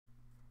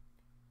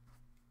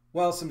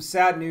Well, some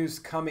sad news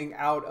coming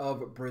out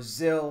of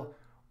Brazil.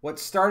 What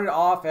started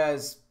off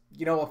as,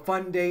 a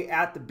fun day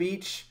at the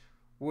beach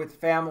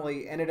with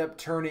family ended up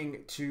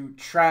turning to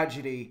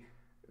tragedy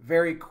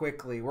very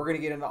quickly. We're going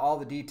to get into all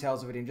the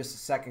details of it in just a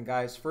second,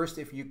 guys. First,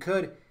 if you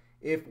could,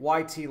 if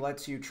YT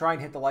lets you, try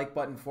and hit the like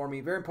button for me.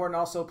 Very important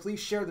also, please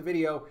share the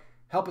video.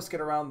 Help us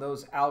get around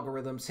those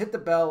algorithms. Hit the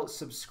bell,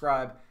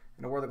 subscribe,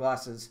 and I wear the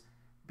glasses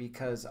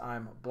because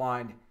I'm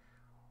blind.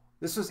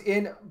 This was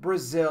in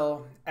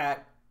Brazil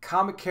at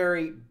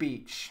Kamikari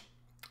Beach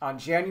on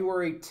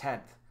January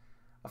 10th.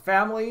 A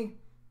family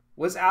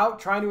was out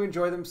trying to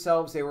enjoy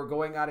themselves. They were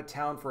going out of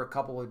town for a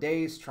couple of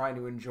days, trying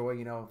to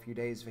enjoy, a few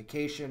days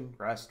vacation,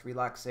 rest,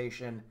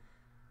 relaxation.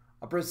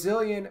 A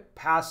Brazilian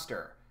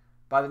pastor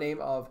by the name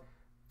of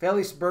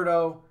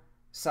Felisberto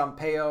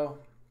Sampaio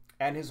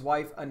and his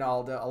wife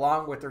Analda,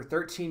 along with their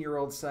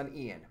 13-year-old son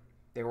Ian.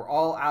 They were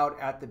all out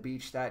at the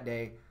beach that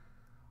day.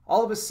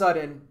 All of a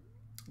sudden,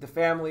 the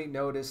family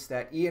noticed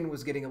that Ian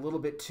was getting a little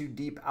bit too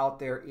deep out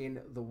there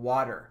in the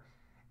water,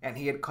 and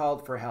he had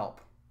called for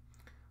help.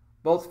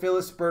 Both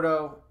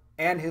Felisberto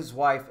and his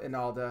wife,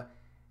 Analda,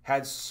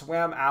 had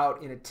swam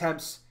out in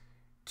attempts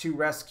to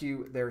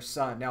rescue their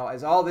son. Now,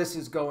 as all this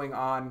is going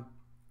on,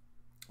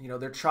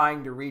 they're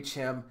trying to reach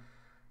him.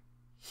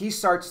 He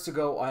starts to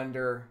go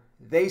under.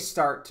 They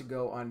start to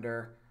go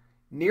under.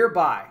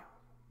 Nearby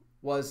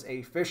was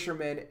a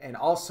fisherman and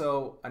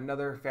also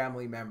another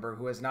family member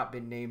who has not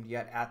been named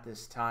yet at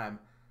this time.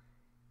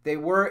 They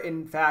were,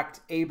 in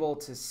fact, able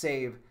to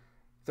save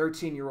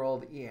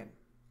 13-year-old Ian.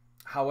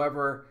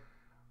 However,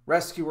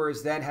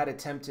 rescuers then had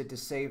attempted to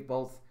save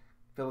both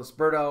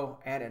Felisberto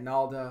and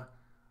Analda.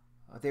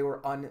 They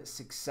were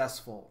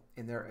unsuccessful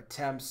in their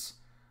attempts.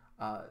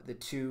 The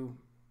two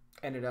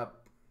ended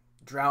up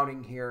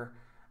drowning here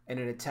in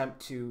an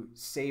attempt to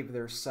save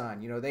their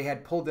son. They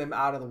had pulled them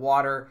out of the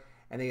water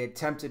and they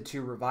attempted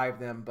to revive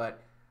them,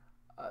 but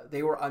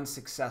they were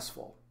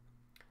unsuccessful.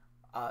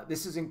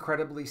 This is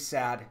incredibly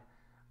sad.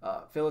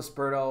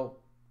 Felisberto,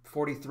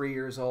 43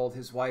 years old,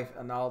 his wife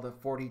Analda,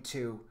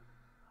 42.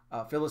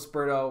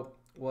 Felisberto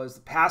was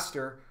the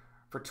pastor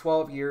for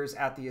 12 years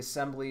at the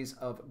Assemblies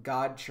of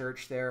God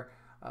Church there,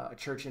 a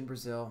church in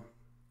Brazil.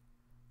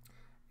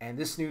 And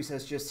this news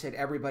has just hit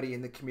everybody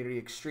in the community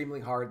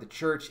extremely hard. The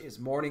church is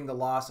mourning the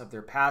loss of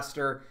their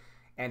pastor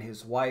and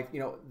his wife.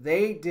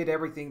 They did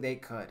everything they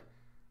could.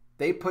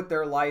 They put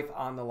their life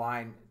on the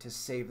line to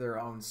save their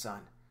own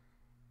son.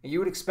 And you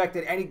would expect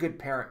that any good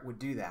parent would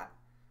do that.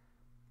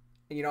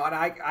 And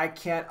I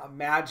can't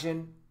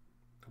imagine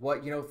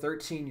what,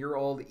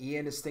 13-year-old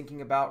Ian is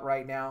thinking about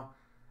right now,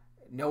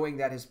 knowing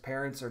that his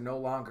parents are no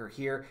longer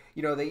here.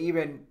 They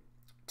even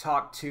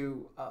talked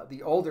to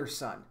the older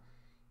son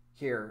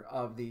here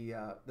of the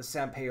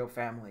Sampaio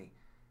family,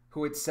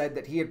 who had said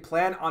that he had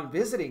planned on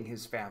visiting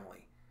his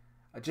family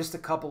just a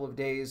couple of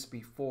days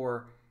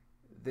before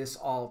this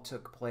all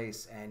took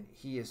place, and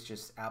he is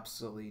just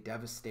absolutely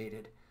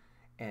devastated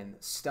and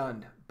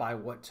stunned by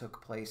what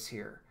took place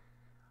here.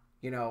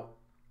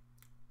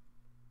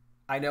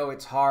 I know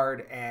it's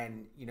hard,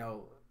 and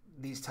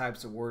these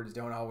types of words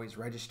don't always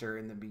register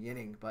in the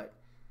beginning, but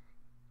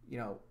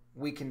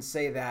we can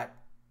say that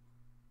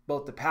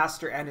both the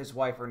pastor and his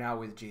wife are now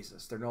with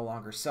Jesus. They're no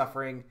longer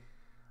suffering.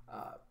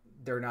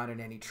 They're not in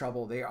any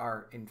trouble. They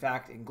are, in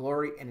fact, in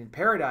glory and in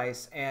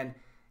paradise, and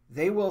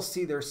they will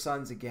see their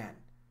sons again.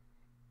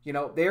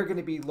 They're going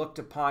to be looked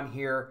upon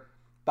here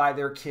by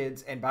their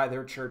kids and by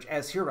their church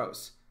as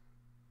heroes.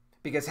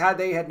 Because had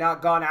they had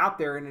not gone out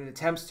there in an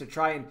attempt to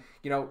try and,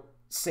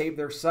 save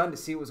their son, to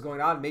see what was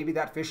going on, maybe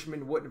that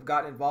fisherman wouldn't have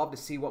gotten involved to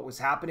see what was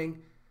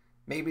happening.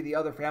 Maybe the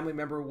other family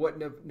member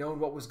wouldn't have known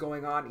what was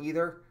going on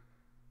either.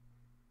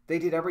 They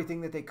did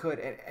everything that they could.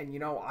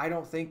 And I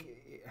don't think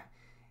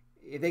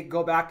if they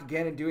go back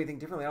again and do anything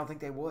differently, I don't think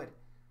they would.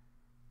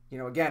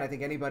 Again, I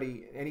think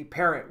any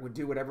parent would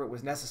do whatever it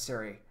was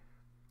necessary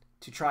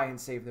to try and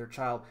save their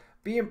child.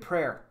 Be in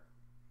prayer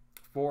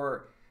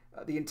for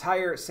the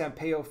entire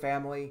Sampaio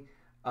family,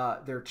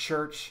 their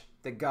church,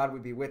 that God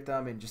would be with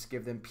them and just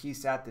give them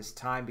peace at this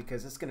time,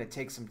 because it's going to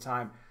take some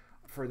time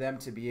for them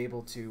to be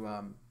able to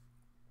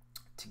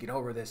get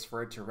over this,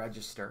 for it to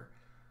register.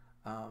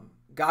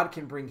 God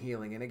can bring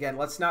healing. And again,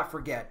 let's not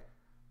forget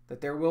that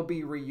there will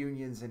be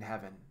reunions in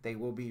heaven. They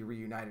will be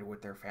reunited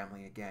with their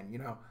family again.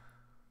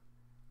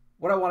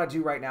 What I want to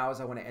do right now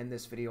is I want to end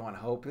this video on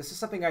hope. This is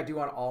something I do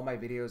on all my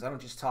videos. I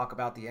don't just talk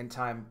about the end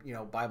time,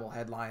 Bible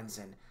headlines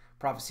and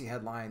prophecy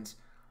headlines.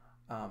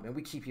 And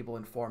we keep people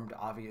informed,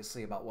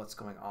 obviously, about what's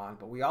going on.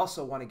 But we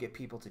also want to get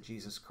people to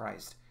Jesus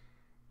Christ.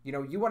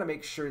 You want to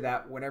make sure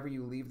that whenever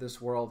you leave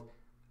this world,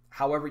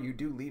 however you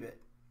do leave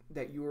it,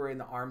 that you are in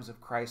the arms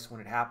of Christ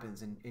when it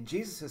happens. And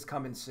Jesus is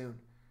coming soon.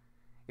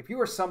 If you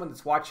are someone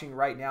that's watching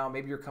right now,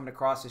 maybe you're coming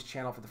across this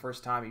channel for the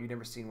first time and you've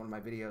never seen one of my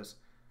videos,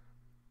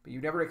 but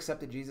you've never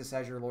accepted Jesus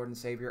as your Lord and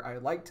Savior,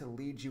 I'd like to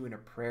lead you in a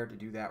prayer to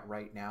do that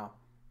right now.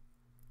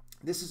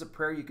 This is a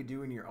prayer you could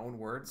do in your own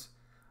words,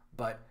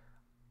 but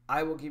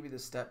I will give you the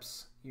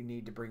steps you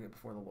need to bring it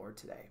before the Lord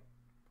today.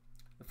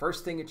 The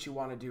first thing that you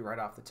want to do right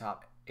off the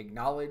top,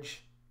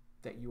 acknowledge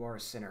that you are a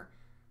sinner.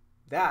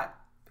 That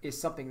is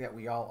something that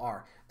we all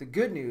are. The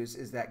good news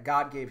is that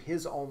God gave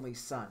his only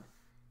Son,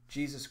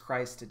 Jesus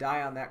Christ, to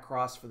die on that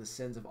cross for the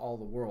sins of all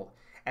the world.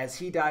 As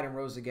he died and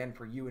rose again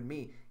for you and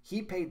me,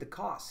 he paid the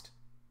cost.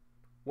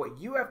 What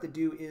you have to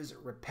do is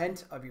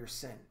repent of your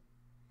sin.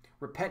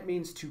 Repent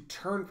means to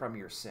turn from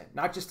your sin,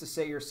 not just to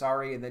say you're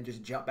sorry and then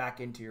just jump back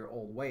into your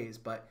old ways,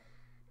 but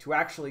to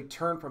actually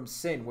turn from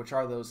sin, which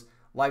are those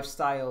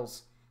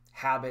lifestyles,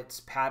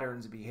 habits,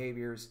 patterns,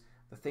 behaviors,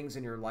 the things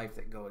in your life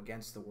that go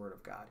against the Word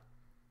of God.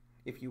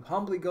 If you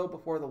humbly go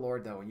before the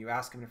Lord, though, and you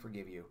ask him to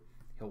forgive you,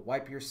 he'll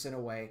wipe your sin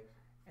away,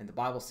 and the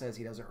Bible says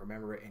he doesn't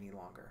remember it any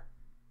longer.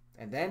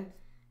 And then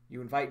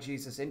you invite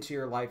Jesus into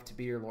your life to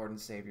be your Lord and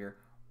Savior.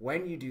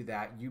 When you do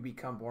that, you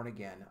become born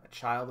again, a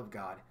child of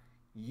God.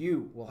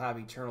 You will have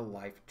eternal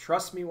life.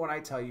 Trust me when I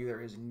tell you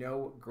there is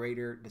no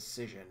greater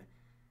decision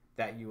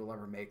that you will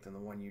ever make than the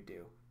one you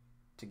do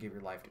to give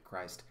your life to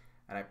Christ.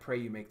 And I pray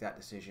you make that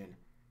decision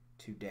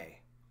today.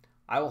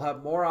 I will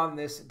have more on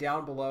this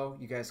down below.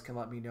 You guys can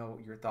let me know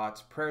your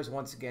thoughts. Prayers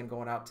once again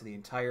going out to the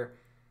entire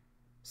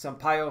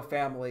Sampaio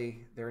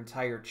family, their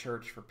entire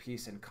church, for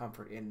peace and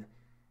comfort in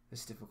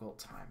this difficult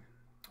time.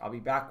 I'll be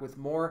back with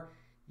more.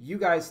 You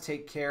guys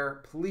take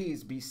care.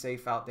 Please be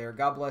safe out there.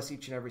 God bless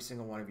each and every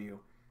single one of you.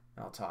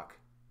 And I'll talk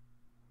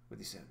with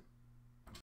you soon.